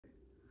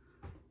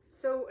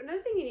So another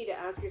thing you need to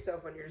ask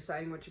yourself when you're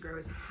deciding what to grow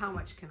is how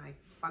much can I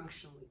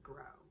functionally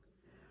grow?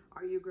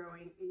 Are you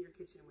growing in your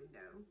kitchen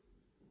window?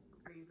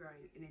 Are you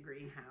growing in a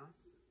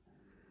greenhouse?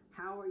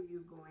 How are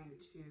you going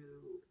to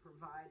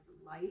provide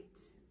the light,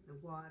 the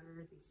water,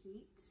 the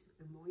heat,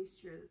 the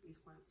moisture that these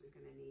plants are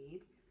going to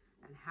need?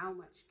 And how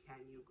much can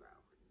you grow?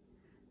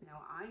 Now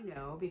I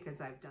know,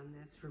 because I've done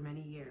this for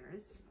many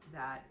years,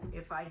 that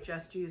if I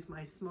just use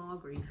my small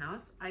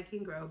greenhouse, I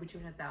can grow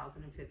between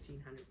 1,000 and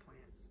 1,500 plants.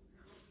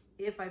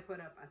 If I put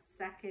up a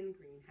second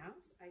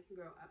greenhouse, I can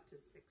grow up to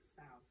 6,000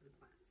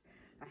 plants.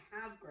 I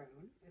have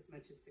grown as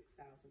much as 6,000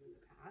 in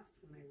the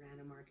past when I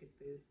ran a market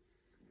booth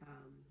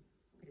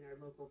in our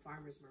local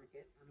farmers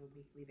market on a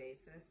weekly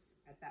basis.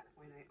 At that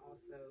point, I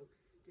also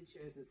did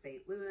shows in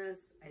St.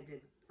 Louis. I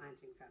did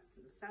planting fests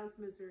in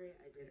South Missouri.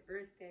 I did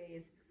Earth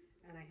Days,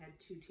 and I had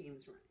 2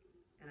 teams running.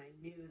 And I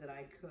knew that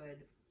I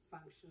could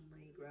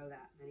functionally grow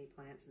that many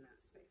plants in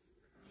that space.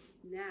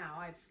 Now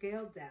I've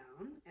scaled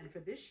down, and for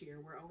this year,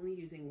 we're only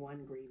using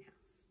 1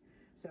 greenhouse.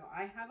 So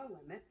I have a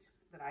limit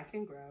that I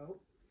can grow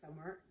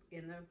somewhere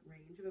in the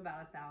range of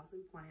about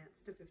 1,000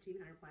 plants to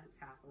 1,500 plants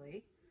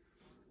happily,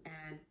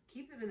 and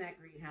keep them in that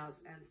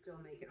greenhouse and still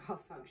make it all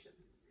function.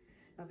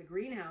 Now the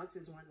greenhouse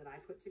is one that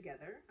I put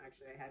together.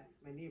 Actually, I had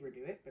my neighbor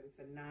do it, but it's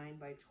a 9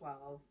 by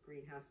 12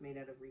 greenhouse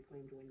made out of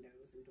reclaimed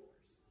windows and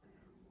doors.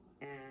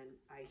 And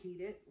I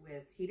heat it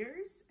with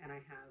heaters, and I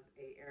have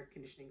a air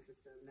conditioning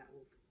system that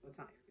will, well, it's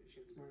not air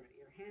conditioning, it's more of an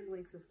air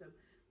handling system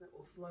that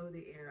will flow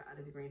the air out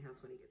of the greenhouse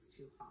when it gets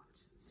too hot.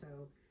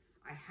 So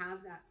I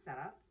have that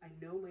set up. I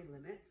know my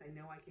limits. I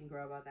know I can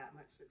grow about that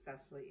much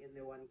successfully in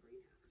the 1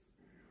 greenhouse.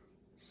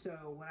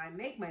 So when I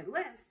make my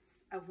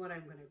lists of what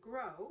I'm going to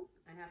grow,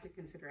 I have to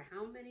consider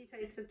how many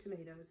types of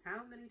tomatoes,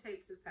 how many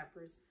types of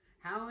peppers,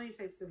 how many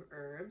types of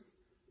herbs,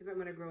 if I'm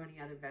going to grow any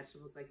other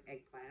vegetables like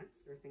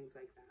eggplants or things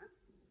like that.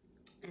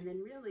 And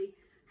then really,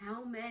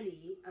 how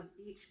many of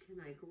each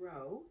can I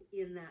grow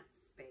in that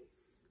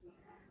space?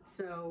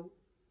 So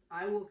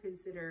I will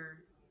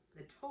consider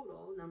the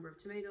total number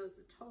of tomatoes,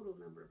 the total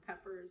number of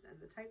peppers, and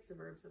the types of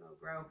herbs that I'll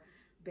grow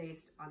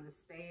based on the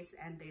space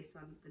and based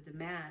on the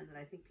demand that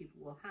I think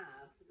people will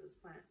have for those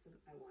plants that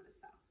I want to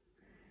sell.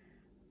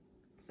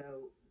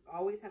 So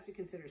always have to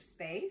consider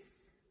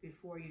space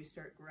before you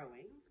start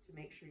growing to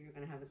make sure you're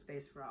going to have a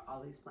space for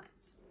all these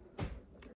plants.